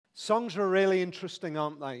Songs are really interesting,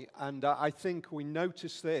 aren't they? And I think we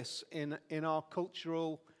notice this in our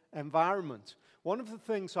cultural environment. One of the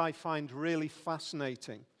things I find really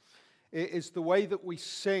fascinating is the way that we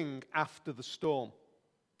sing after the storm.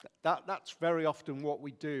 That's very often what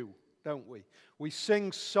we do, don't we? We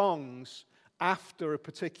sing songs after a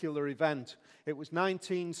particular event. It was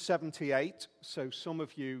 1978, so some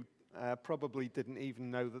of you probably didn't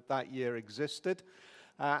even know that year existed.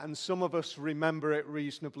 And some of us remember it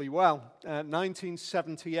reasonably well.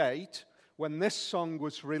 1978, when this song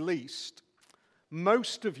was released,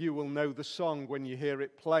 most of you will know the song when you hear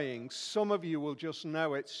it playing. Some of you will just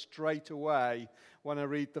know it straight away when I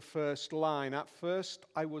read the first line. At first,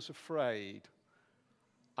 I was afraid.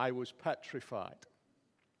 I was petrified.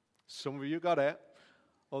 Some of you got it.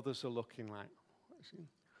 Others are looking like,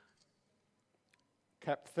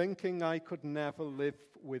 kept thinking I could never live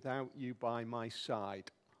without you by my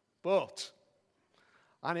side. But,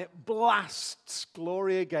 and it blasts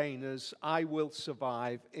Gloria Gaynor's I Will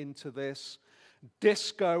Survive into this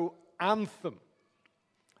disco anthem,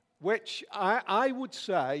 which I would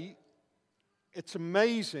say it's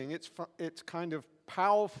amazing, it's kind of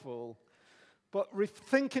powerful, but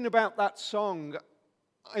thinking about that song,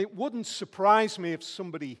 it wouldn't surprise me if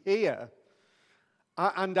somebody here,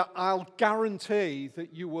 and I'll guarantee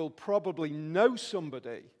that you will probably know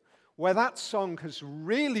somebody where that song has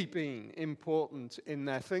really been important in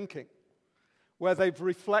their thinking, where they've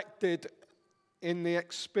reflected in the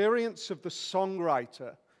experience of the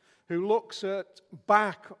songwriter who looks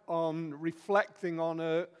back on reflecting on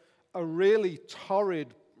a really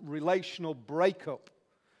torrid relational breakup,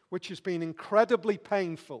 which has been incredibly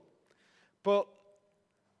painful. But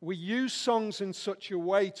we use songs in such a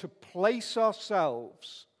way to place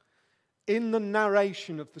ourselves in the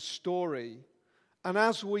narration of the story. And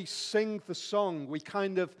as we sing the song, we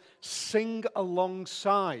kind of sing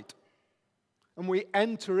alongside. And we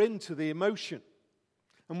enter into the emotion.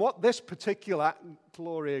 And what this particular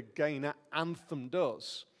Gloria Gaynor anthem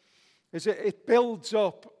does is it builds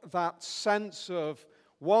up that sense of,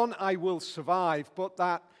 one, I will survive, but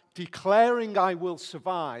that declaring I will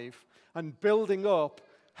survive and building up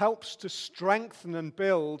helps to strengthen and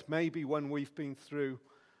build maybe when we've been through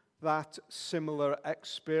that similar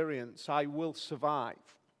experience. I will survive.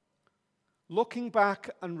 Looking back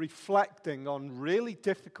and reflecting on really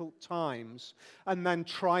difficult times and then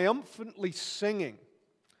triumphantly singing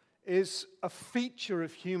is a feature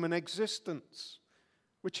of human existence,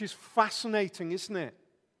 which is fascinating, isn't it?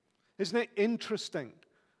 Isn't it interesting?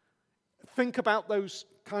 Think about those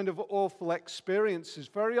kind of awful experiences.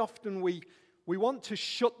 Very often we want to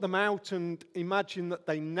shut them out and imagine that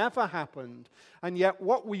they never happened. And yet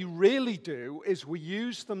what we really do is we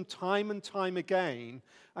use them time and time again,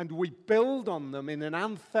 and we build on them in an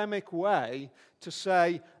anthemic way to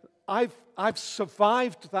say, I've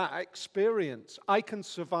survived that experience. I can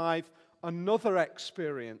survive another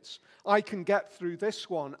experience. I can get through this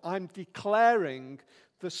one. I'm declaring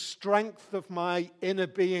the strength of my inner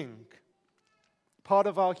being. Part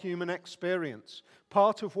of our human experience.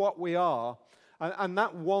 Part of what we are. And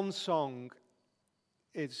that one song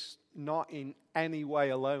is not in any way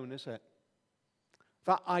alone, is it?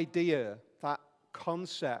 That idea, that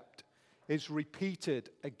concept is repeated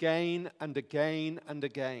again and again and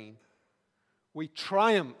again. We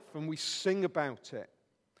triumph and we sing about it.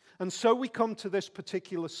 And so we come to this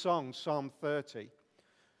particular song, Psalm 30,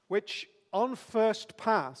 which on first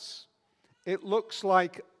pass, it looks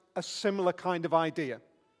like a similar kind of idea.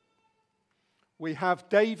 We have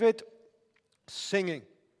David singing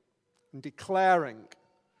and declaring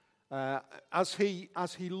as he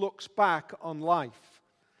looks back on life.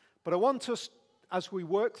 But I want us, as we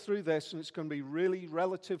work through this, and it's going to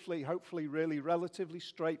be hopefully relatively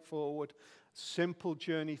straightforward, simple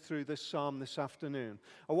journey through this psalm this afternoon.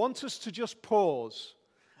 I want us to just pause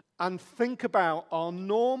and think about our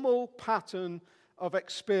normal pattern of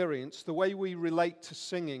experience, the way we relate to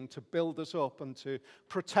singing to build us up and to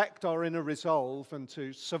protect our inner resolve and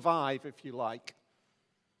to survive, if you like.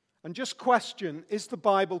 And just question, is the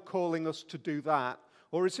Bible calling us to do that,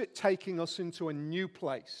 or is it taking us into a new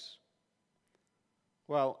place?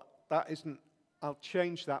 Well, I'll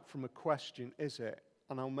change that from a question, is it?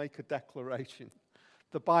 And I'll make a declaration.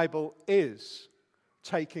 The Bible is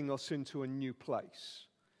taking us into a new place.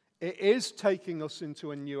 It is taking us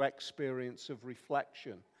into a new experience of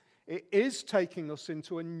reflection. It is taking us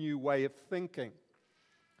into a new way of thinking.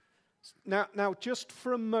 Now, just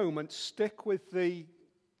for a moment, stick with the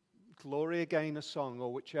Gloria Gaynor song,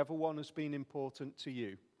 or whichever one has been important to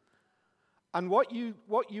you. And what you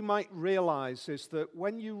might realize is that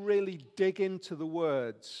when you really dig into the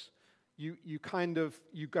words,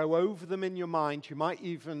 you go over them in your mind. You might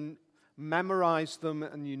even memorize them,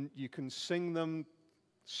 and you can sing them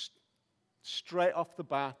straight off the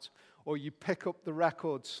bat, or you pick up the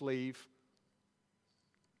record sleeve.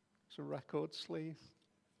 It's a record sleeve.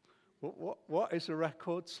 What is a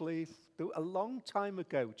record sleeve? A long time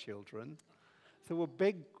ago, children, there were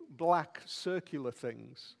big black circular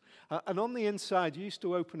things. And on the inside, you used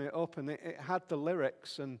to open it up, and it had the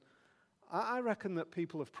lyrics. And I reckon that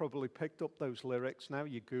people have probably picked up those lyrics. Now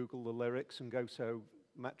you Google the lyrics and go to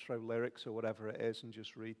Metro Lyrics or whatever it is and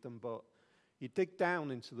just read them. But you dig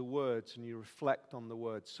down into the words and you reflect on the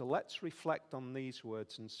words. So let's reflect on these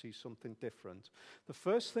words and see something different. The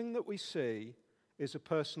first thing that we see is a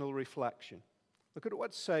personal reflection. Look at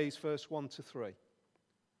what it says, verse 1 to 3.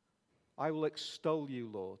 I will extol you,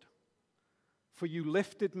 Lord, for you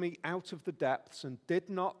lifted me out of the depths and did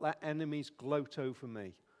not let enemies gloat over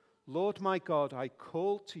me. Lord my God, I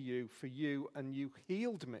called to you for you, and you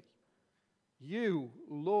healed me. You,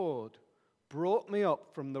 Lord, brought me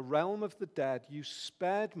up from the realm of the dead. You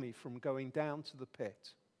spared me from going down to the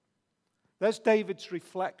pit. There's David's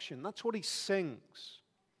reflection. That's what he sings.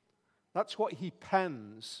 That's what he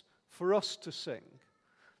pens for us to sing.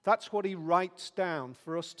 That's what he writes down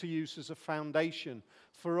for us to use as a foundation,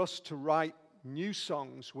 for us to write new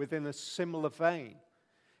songs within a similar vein.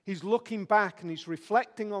 He's looking back and he's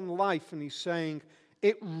reflecting on life, and he's saying,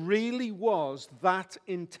 it really was that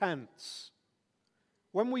intense.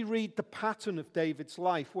 When we read the pattern of David's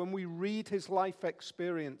life, when we read his life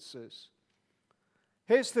experiences,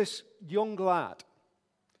 here's this young lad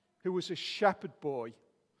who was a shepherd boy,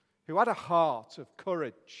 who had a heart of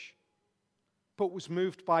courage, but was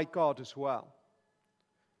moved by God as well.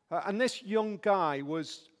 And this young guy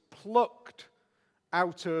was plucked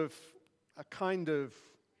out of a kind of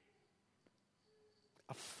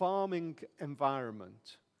a farming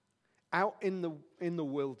environment, out in the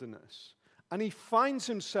wilderness. And he finds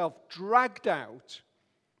himself dragged out,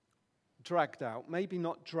 maybe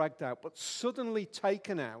not dragged out, but suddenly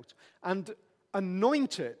taken out and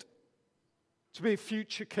anointed to be a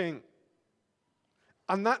future king.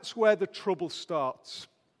 And that's where the trouble starts.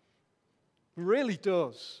 It really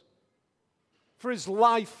does. For his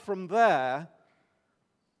life from there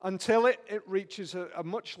until it reaches a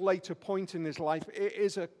much later point in his life, it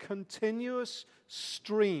is a continuous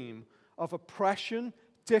stream of oppression,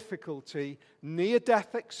 difficulty,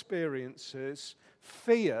 near-death experiences,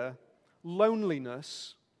 fear,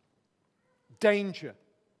 loneliness, danger.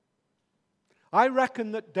 I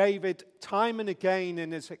reckon that David, time and again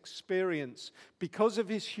in his experience, because of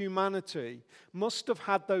his humanity, must have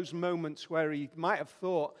had those moments where he might have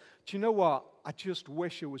thought, do you know what? I just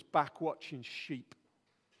wish I was back watching sheep.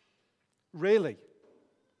 Really.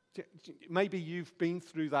 Maybe you've been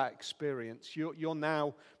through that experience. You're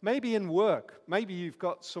now, maybe in work, maybe you've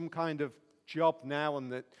got some kind of job now and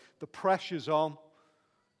the pressure's on.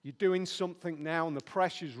 You're doing something now and the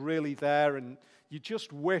pressure's really there, and you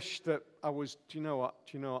just wish that I was, do you know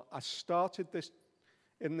what? I started this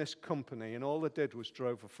in this company and all I did was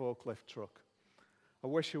drove a forklift truck. I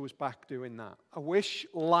wish I was back doing that. I wish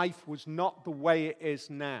life was not the way it is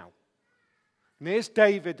now. And here's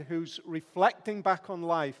David who's reflecting back on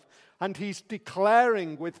life, and he's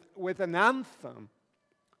declaring with an anthem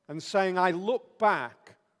and saying, I look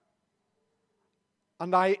back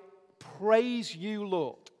and I praise you,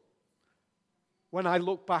 Lord, when I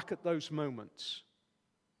look back at those moments.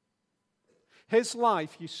 His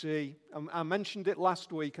life, you see, I mentioned it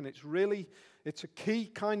last week, and it's a key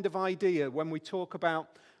kind of idea when we talk about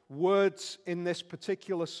words in this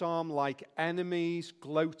particular psalm like enemies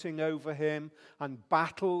gloating over him and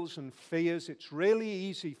battles and fears. It's really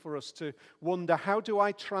easy for us to wonder, how do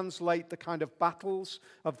I translate the kind of battles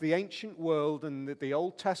of the ancient world and the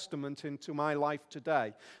Old Testament into my life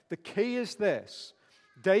today? The key is this: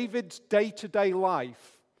 David's day-to-day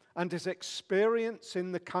life and his experience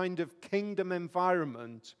in the kind of kingdom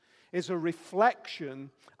environment is a reflection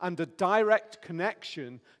and a direct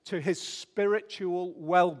connection to his spiritual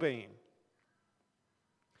well-being.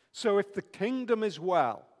 So if the kingdom is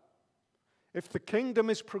well, if the kingdom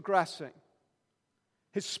is progressing,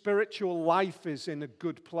 his spiritual life is in a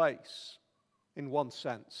good place, in one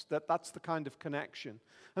sense. That's the kind of connection.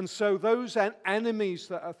 And so those enemies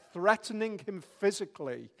that are threatening him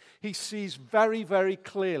physically, he sees very, very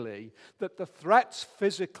clearly that the threats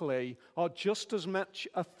physically are just as much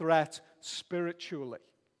a threat spiritually.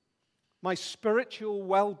 My spiritual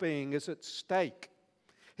well-being is at stake.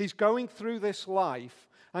 He's going through this life,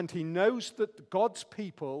 And he knows that God's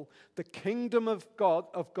people, the kingdom of God,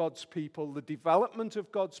 of God's people, the development of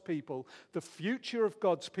God's people, the future of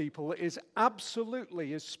God's people is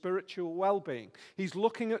absolutely his spiritual well-being. He's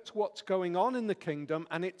looking at what's going on in the kingdom,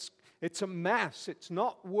 and it's a mess. It's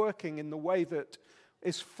not working in the way that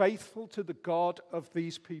is faithful to the God of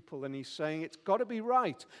these people. And he's saying it's got to be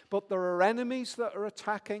right. But there are enemies that are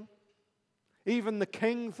attacking. Even the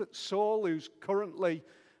king that Saul, who's currently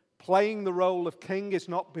playing the role of king, is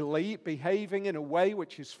not behaving in a way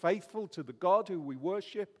which is faithful to the God who we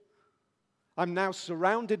worship. I'm now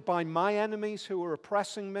surrounded by my enemies who are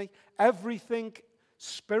oppressing me. Everything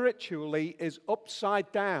spiritually is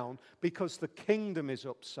upside down because the kingdom is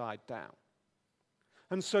upside down.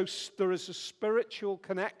 And so there is a spiritual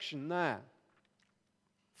connection there.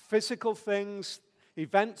 Physical things,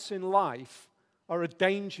 events in life are a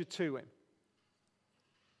danger to him.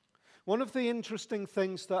 One of the interesting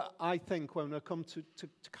things that I think when I come to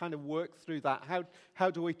kind of work through that, how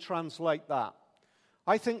do we translate that?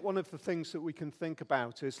 I think one of the things that we can think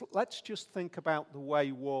about is, let's just think about the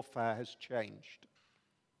way warfare has changed.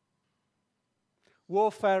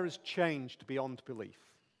 Warfare has changed beyond belief.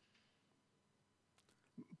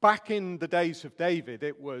 Back in the days of David,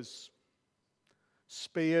 it was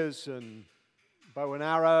spears and bow and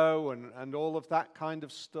arrow and all of that kind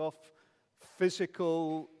of stuff,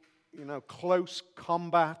 physical, close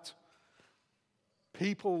combat,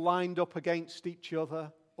 people lined up against each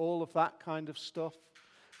other, all of that kind of stuff.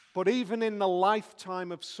 But even in the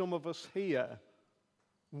lifetime of some of us here,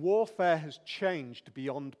 warfare has changed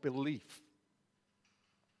beyond belief.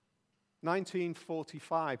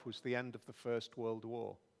 1945 was the end of the First World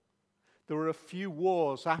War. There were a few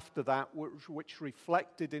wars after that which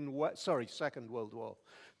reflected in... Second World War.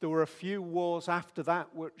 There were a few wars after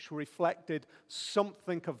that which reflected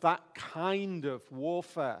something of that kind of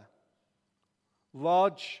warfare.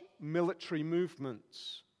 Large military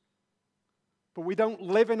movements. But we don't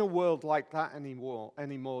live in a world like that anymore,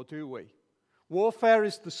 do we? Warfare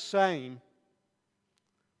is the same,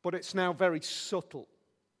 but it's now very subtle.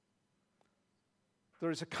 There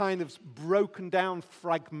is a kind of broken down,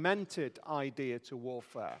 fragmented idea to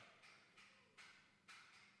warfare.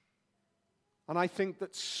 And I think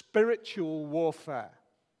that spiritual warfare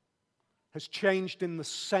has changed in the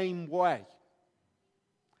same way.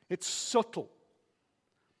 It's subtle,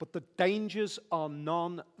 but the dangers are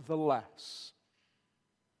none the less.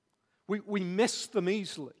 We miss them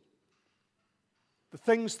easily. The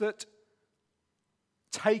things that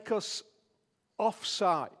take us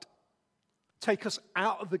offside, take us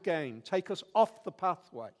out of the game, take us off the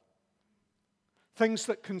pathway. Things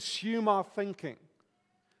that consume our thinking,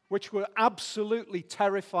 which we're absolutely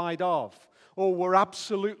terrified of, or we're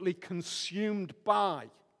absolutely consumed by.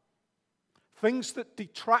 Things that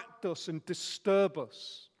detract us and disturb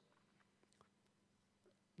us.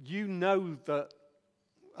 You know that,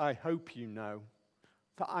 I hope you know,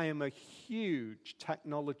 that I am a huge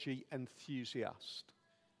technology enthusiast.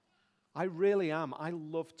 I really am. I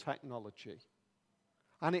love technology.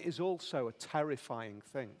 And it is also a terrifying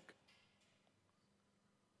thing.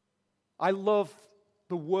 I love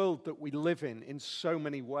the world that we live in so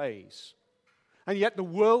many ways. And yet the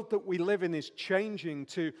world that we live in is changing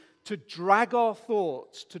to drag our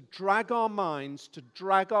thoughts, to drag our minds, to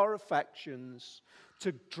drag our affections,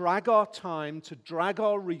 to drag our time, to drag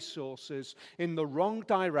our resources in the wrong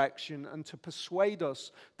direction, and to persuade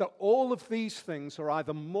us that all of these things are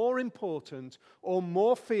either more important or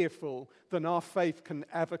more fearful than our faith can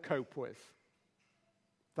ever cope with.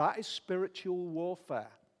 That is spiritual warfare.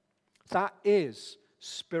 That is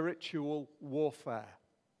spiritual warfare.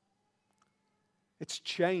 It's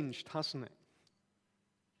changed, hasn't it?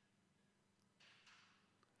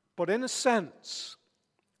 But in a sense,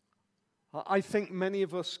 I think many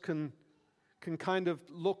of us can kind of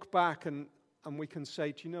look back and we can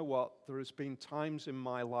say, do you know what? There has been times in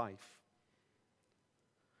my life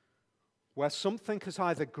where something has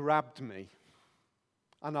either grabbed me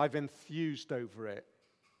and I've enthused over it,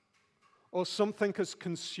 or something has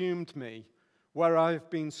consumed me where I've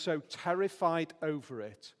been so terrified over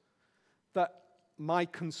it that my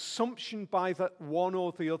consumption by that one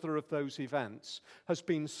or the other of those events has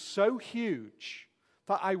been so huge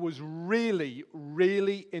that I was really,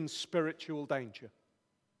 really in spiritual danger.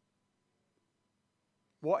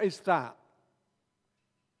 What is that?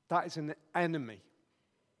 That is an enemy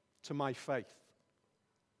to my faith.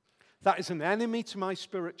 That is an enemy to my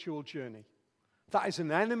spiritual journey. That is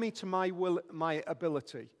an enemy to my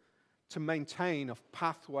ability to maintain a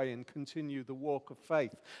pathway and continue the walk of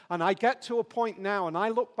faith. And I get to a point now, and I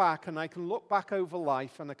look back, and I can look back over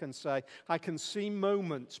life, and I can say, I can see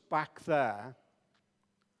moments back there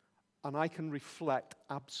And I can reflect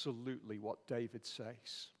absolutely what David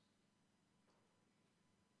says.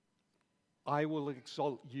 I will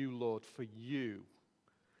exalt you, Lord, for you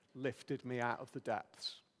lifted me out of the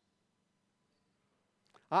depths.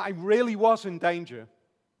 I really was in danger.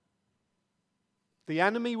 The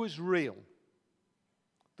enemy was real.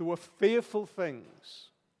 There were fearful things,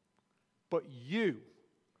 but you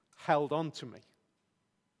held on to me.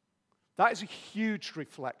 That is a huge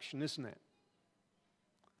reflection, isn't it?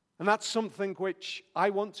 And that's something which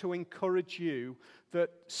I want to encourage you,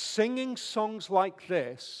 that singing songs like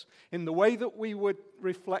this, in the way that we were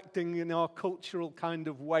reflecting in our cultural kind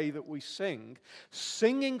of way that we sing,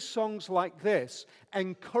 singing songs like this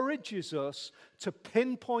encourages us to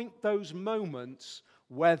pinpoint those moments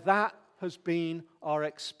where that has been our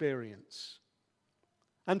experience.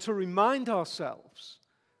 And to remind ourselves,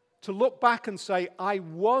 to look back and say, I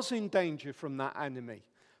was in danger from that enemy,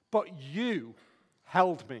 but you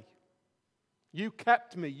held me. You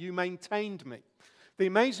kept me. You maintained me. The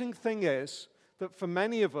amazing thing is that for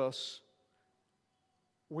many of us,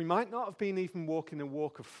 we might not have been even walking a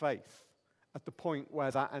walk of faith at the point where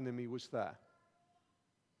that enemy was there.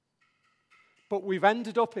 But we've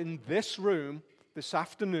ended up in this room this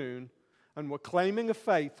afternoon, and we're claiming a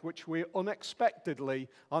faith which we unexpectedly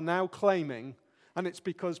are now claiming. And it's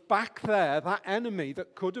because back there, that enemy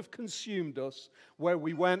that could have consumed us, where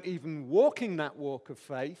we weren't even walking that walk of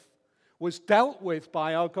faith, was dealt with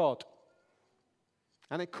by our God.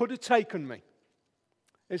 And it could have taken me.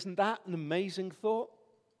 Isn't that an amazing thought?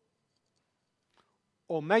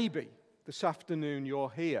 Or maybe this afternoon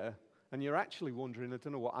you're here and you're actually wondering, I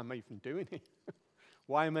don't know what I'm even doing here.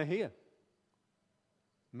 Why am I here?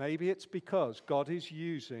 Maybe it's because God is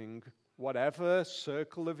using whatever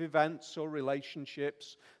circle of events or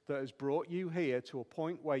relationships that has brought you here to a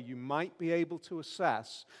point where you might be able to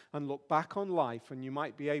assess and look back on life, and you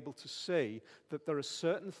might be able to see that there are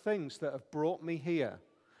certain things that have brought me here.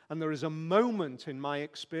 And there is a moment in my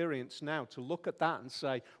experience now to look at that and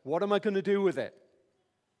say, what am I going to do with it?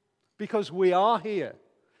 Because we are here,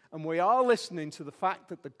 and we are listening to the fact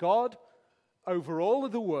that the God over all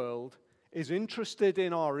of the world is interested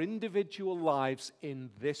in our individual lives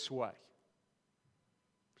in this way.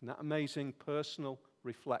 Isn't that amazing personal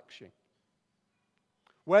reflection?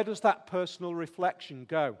 Where does that personal reflection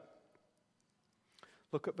go?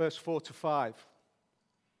 Look at verse 4 to 5.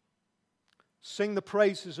 Sing the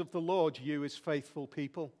praises of the Lord, you his faithful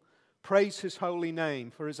people. Praise his holy name,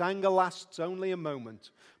 for his anger lasts only a moment,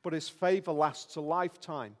 but his favor lasts a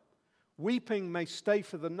lifetime. Weeping may stay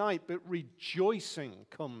for the night, but rejoicing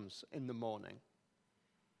comes in the morning.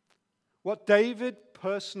 What David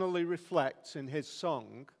personally reflects in his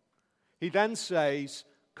song, he then says,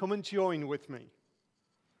 come and join with me.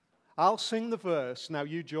 I'll sing the verse, now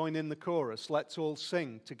you join in the chorus. Let's all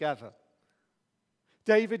sing together.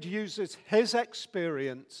 David uses his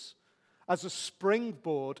experience as a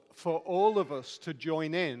springboard for all of us to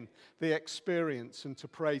join in the experience and to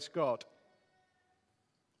praise God.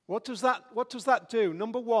 What does that do?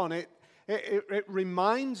 Number one, it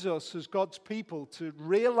reminds us as God's people to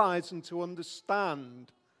realize and to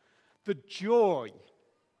understand the joy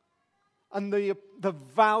and the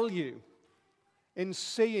value in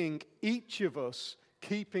seeing each of us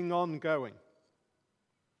keeping on going.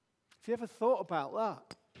 Have you ever thought about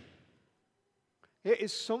that? It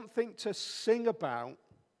is something to sing about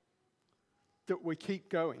that we keep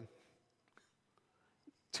going.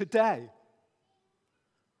 Today,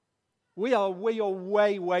 we are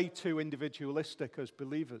way, way too individualistic as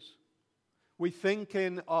believers. We think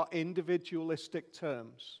in our individualistic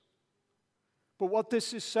terms. But what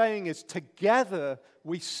this is saying is together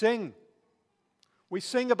we sing. We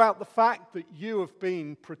sing about the fact that you have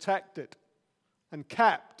been protected and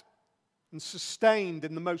kept and sustained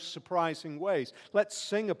in the most surprising ways. Let's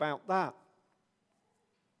sing about that.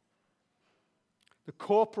 The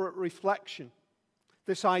corporate reflection.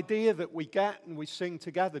 This idea that we get and we sing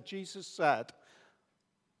together. Jesus said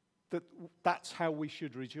that that's how we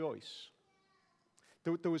should rejoice.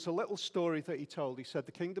 There was a little story that he told. He said,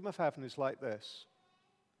 the kingdom of heaven is like this.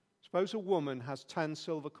 Suppose a woman has 10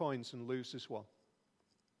 silver coins and loses one.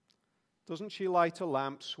 Doesn't she light a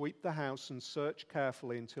lamp, sweep the house, and search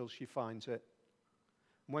carefully until she finds it?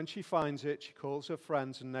 And when she finds it, she calls her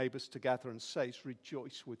friends and neighbors together and says,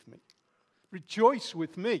 rejoice with me. Rejoice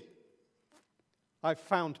with me. I've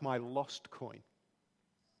found my lost coin.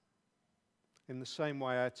 In the same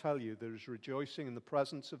way, I tell you, there is rejoicing in the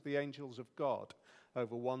presence of the angels of God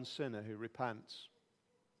over one sinner who repents.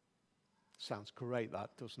 Sounds great,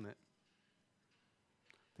 that, doesn't it?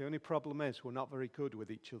 The only problem is we're not very good with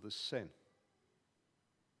each other's sin.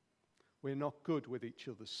 We're not good with each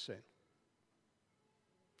other's sin.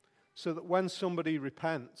 so that when somebody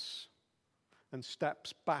repents and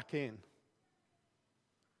steps back in,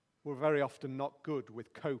 we're very often not good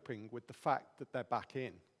with coping with the fact that they're back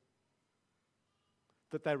in,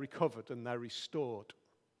 that they're recovered and they're restored.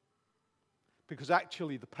 Because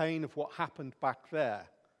actually the pain of what happened back there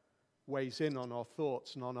weighs in on our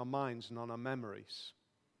thoughts and on our minds and on our memories.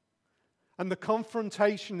 And the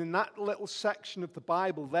confrontation in that little section of the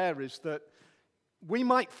Bible there is that we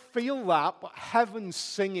might feel that, but heaven's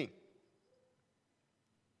singing.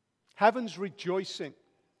 Heaven's rejoicing.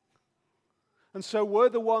 And so we're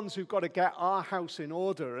the ones who've got to get our house in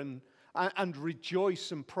order and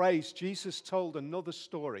rejoice and praise. Jesus told another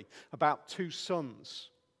story about two sons.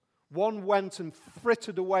 One went and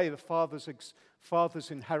frittered away the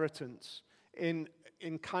father's inheritance in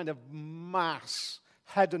kind of mass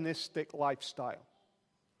hedonistic lifestyle.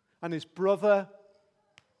 And his brother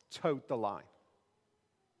towed the line.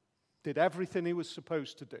 Did everything he was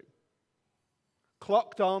supposed to do.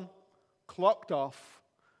 Clocked on, clocked off,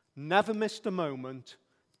 never missed a moment,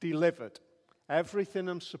 delivered. Everything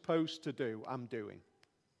I'm supposed to do, I'm doing.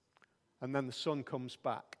 And then the son comes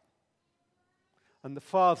back. And the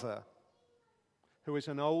father, who is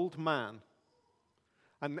an old man,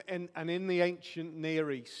 and in the ancient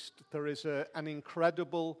Near East, there is an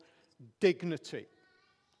incredible dignity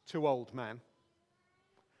to old men.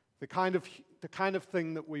 The kind of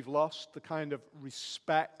thing that we've lost, the kind of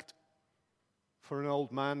respect for an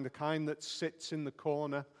old man, the kind that sits in the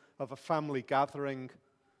corner of a family gathering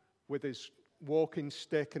with his walking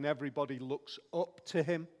stick and everybody looks up to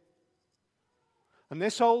him. And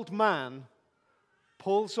this old man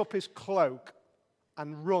pulls up his cloak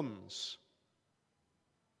and runs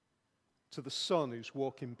to the son who's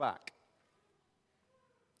walking back,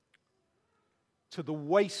 to the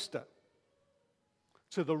waster,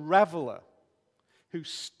 to the reveler who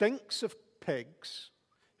stinks of pigs,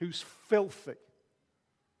 who's filthy.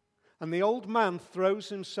 And the old man throws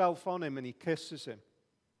himself on him and he kisses him.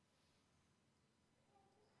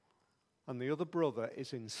 And the other brother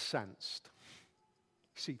is incensed.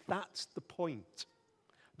 See, that's the point.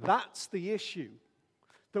 That's the issue.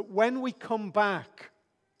 That when we come back,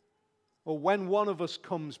 or when one of us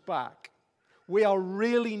comes back, we are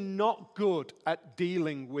really not good at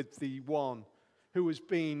dealing with the one who has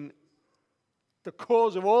been the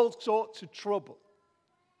cause of all sorts of trouble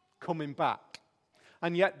coming back.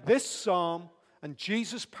 And yet this psalm and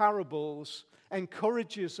Jesus' parables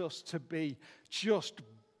encourages us to be just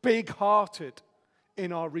big-hearted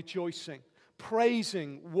in our rejoicing,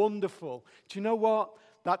 praising, wonderful. Do you know what?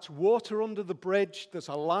 That's water under the bridge. There's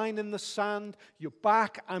a line in the sand. You're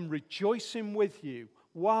back. I'm rejoicing with you.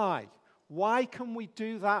 Why? Why can we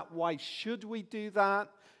do that? Why should we do that?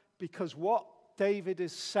 Because what David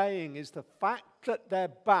is saying is the fact that they're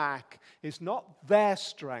back is not their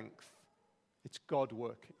strength. It's God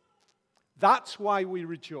working. That's why we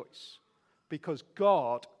rejoice. Because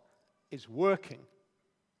God is working.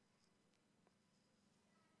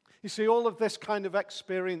 You see, all of this kind of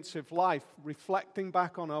experience of life, reflecting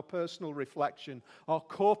back on our personal reflection, our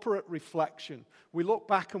corporate reflection, we look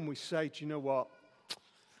back and we say, do you know what?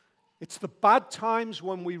 It's the bad times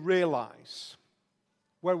when we realize,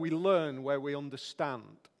 where we learn, where we understand.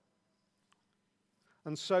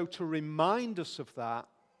 And so to remind us of that,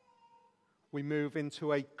 we move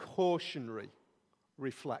into a cautionary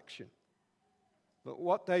reflection. Look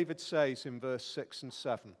what David says in verse 6 and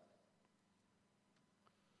 7.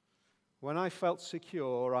 When I felt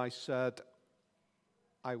secure, I said,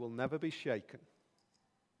 I will never be shaken.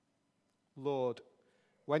 Lord,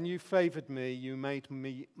 when you favored me, you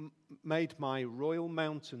made my royal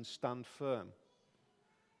mountain stand firm.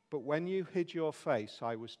 But when you hid your face,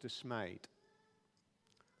 I was dismayed.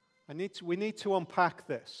 We need to unpack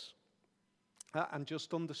this and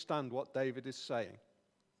just understand what David is saying.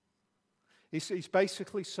 He's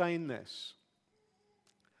basically saying this.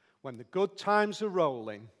 When the good times are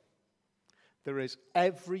rolling, there is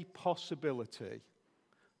every possibility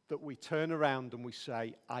that we turn around and we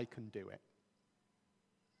say, I can do it.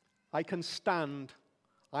 I can stand.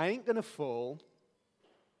 I ain't going to fall.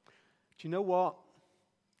 Do you know what?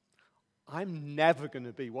 I'm never going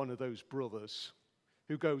to be one of those brothers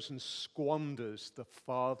who goes and squanders the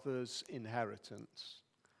father's inheritance.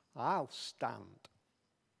 I'll stand.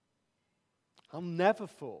 I'll never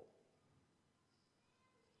fall.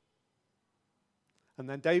 And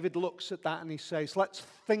then David looks at that and he says, let's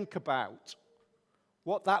think about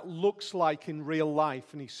what that looks like in real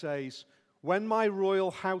life. And he says, when my royal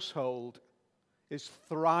household is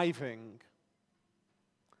thriving,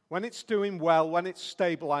 when it's doing well, when it's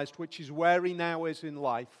stabilized, which is where he now is in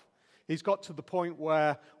life, He's got to the point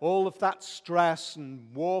where all of that stress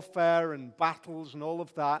and warfare and battles and all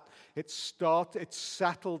of that, it's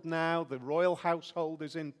settled now. The royal household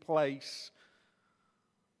is in place.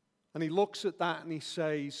 And he looks at that and he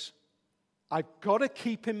says, I've got to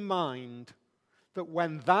keep in mind that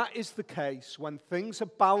when that is the case, when things are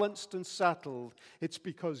balanced and settled, it's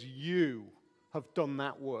because you have done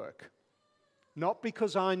that work. Not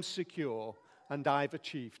because I'm secure and I've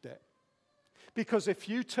achieved it. Because if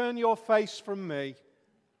you turn your face from me,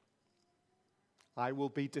 I will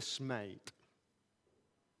be dismayed.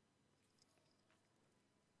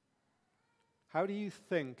 How do you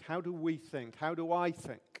think? How do we think? How do I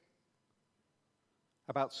think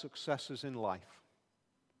about successes in life?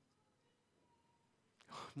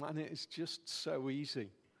 Oh, man, it is just so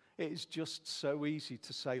easy. It is just so easy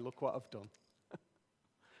to say, look what I've done.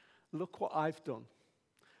 Look what I've done.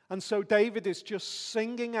 And so David is just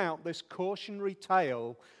singing out this cautionary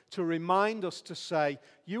tale to remind us to say,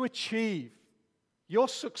 you achieve, you're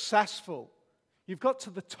successful, you've got to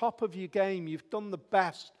the top of your game, you've done the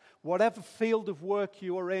best, whatever field of work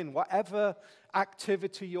you are in, whatever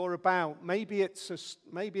activity you're about. Maybe it's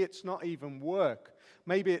not even work.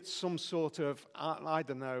 Maybe it's some sort of, I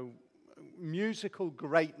don't know, musical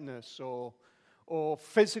greatness or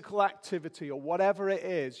physical activity or whatever it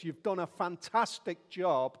is. You've done a fantastic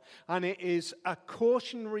job, and it is a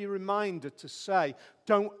cautionary reminder to say,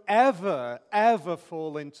 don't ever, ever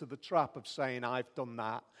fall into the trap of saying, I've done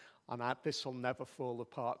that, and this will never fall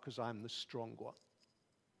apart because I'm the strong one.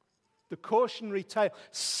 The cautionary tale,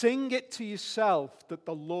 sing it to yourself that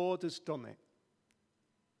the Lord has done it.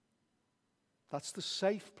 That's the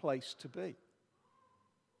safe place to be.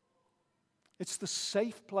 It's the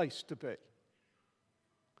safe place to be.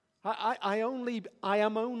 I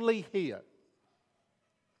am only here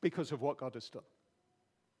because of what God has done.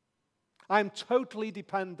 I am totally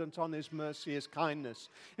dependent on His mercy, His kindness.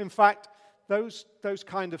 In fact, those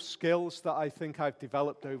kind of skills that I think I've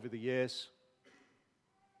developed over the years,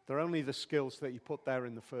 they're only the skills that He put there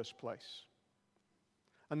in the first place.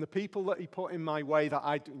 And the people that He put in my way that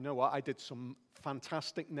I did some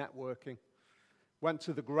fantastic networking. Went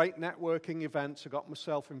to the great networking events. I got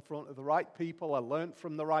myself in front of the right people. I learned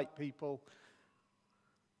from the right people.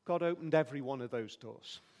 God opened every one of those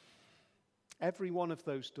doors. Every one of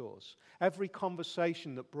those doors. Every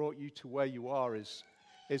conversation that brought you to where you are is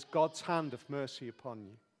God's hand of mercy upon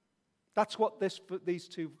you. That's what these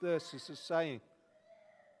two verses are saying.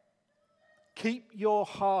 Keep your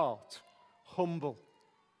heart humble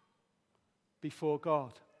before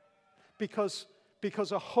God.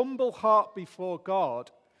 Because a humble heart before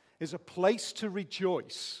God is a place to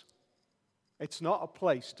rejoice. It's not a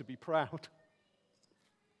place to be proud.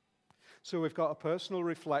 So we've got a personal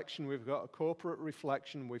reflection, we've got a corporate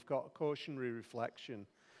reflection, we've got a cautionary reflection.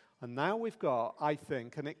 And now we've got, I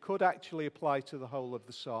think, and it could actually apply to the whole of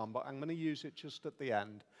the psalm, but I'm going to use it just at the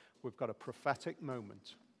end, we've got a prophetic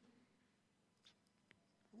moment.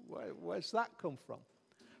 Where's that come from?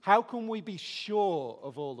 How can we be sure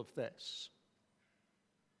of all of this?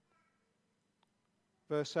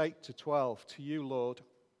 Verse 8 to 12, to you, Lord,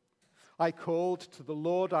 I called, to the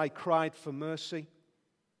Lord I cried for mercy.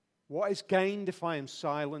 What is gained if I am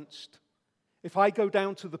silenced? If I go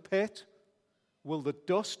down to the pit, will the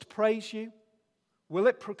dust praise you? Will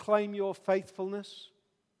it proclaim your faithfulness?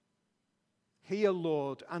 Hear,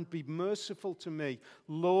 Lord, and be merciful to me.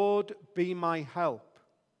 Lord, be my help.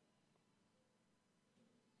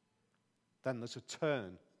 Then there's a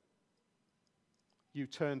turn. You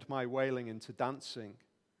turned my wailing into dancing.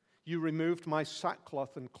 You removed my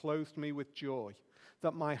sackcloth and clothed me with joy,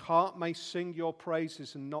 that my heart may sing your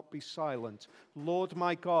praises and not be silent. Lord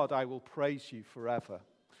my God, I will praise you forever.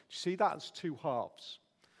 You see, that's two halves.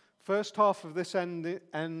 First half of this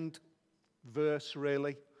end verse,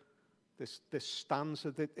 really, this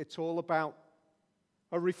stanza, it's all about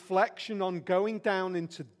a reflection on going down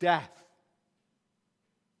into death.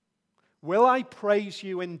 Will I praise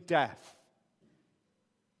you in death?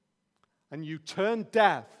 And you turn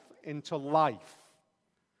death into life.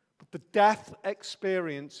 But the death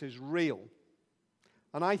experience is real.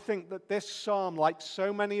 And I think that this psalm, like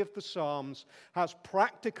so many of the psalms, has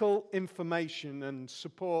practical information and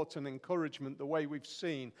support and encouragement the way we've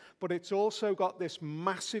seen. But it's also got this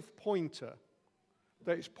massive pointer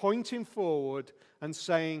that is pointing forward and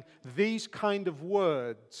saying these kind of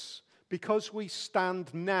words, because we stand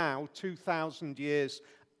now 2,000 years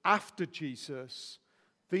after Jesus,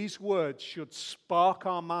 these words should spark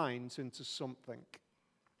our minds into something.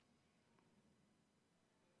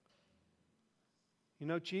 You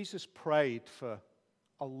know, Jesus prayed for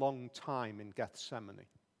a long time in Gethsemane.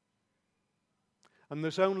 And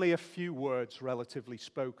there's only a few words, relatively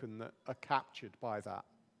spoken, that are captured by that.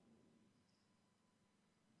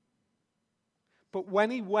 But when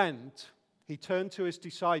he went, he turned to his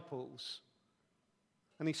disciples,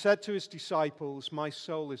 and he said to his disciples, "My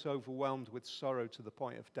soul is overwhelmed with sorrow to the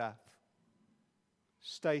point of death.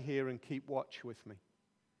 Stay here and keep watch with me."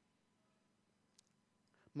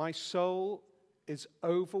 My soul is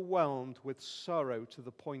overwhelmed with sorrow to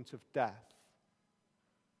the point of death.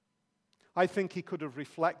 I think he could have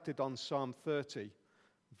reflected on Psalm 30,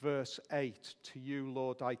 verse 8. To you,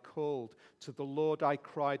 Lord, I called. To the Lord I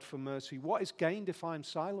cried for mercy. What is gained if I am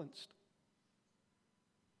silenced?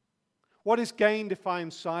 What is gained if I am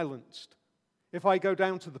silenced? If I go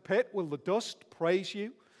down to the pit, will the dust praise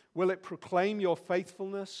you? Will it proclaim your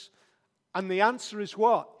faithfulness? And the answer is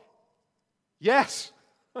what? Yes.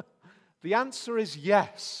 The answer is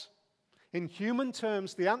yes. In human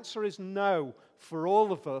terms, the answer is no for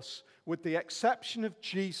all of us, with the exception of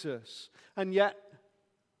Jesus. And yet,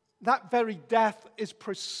 that very death is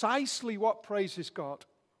precisely what praises God,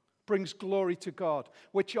 brings glory to God,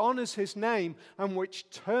 which honors his name, and which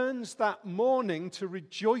turns that mourning to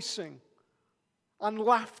rejoicing and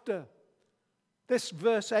laughter. This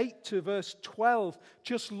verse 8 to verse 12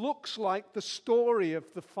 just looks like the story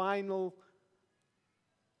of the final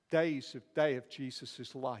day of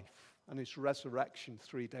Jesus' life and his resurrection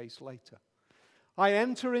 3 days later. I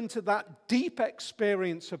enter into that deep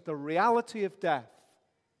experience of the reality of death,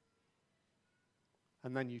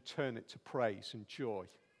 and then you turn it to praise and joy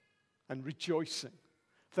and rejoicing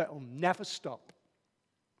that will never stop.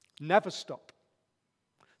 Never stop.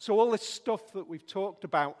 So all this stuff that we've talked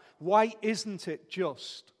about, why isn't it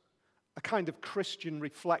just a kind of Christian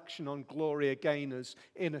reflection on Gloria Gaynor's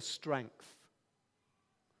inner strength?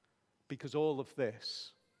 Because all of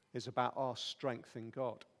this is about our strength in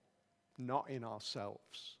God, not in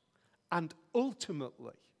ourselves. And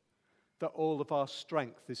ultimately, that all of our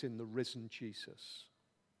strength is in the risen Jesus,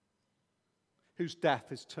 whose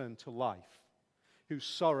death is turned to life, whose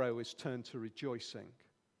sorrow is turned to rejoicing,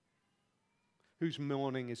 whose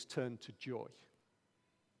mourning is turned to joy.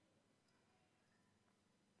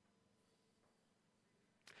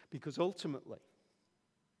 Because ultimately,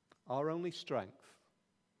 our only strength,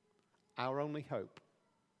 our only hope,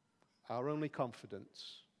 our only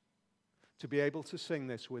confidence, to be able to sing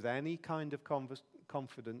this with any kind of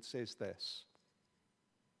confidence is this: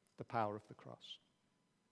 the power of the cross.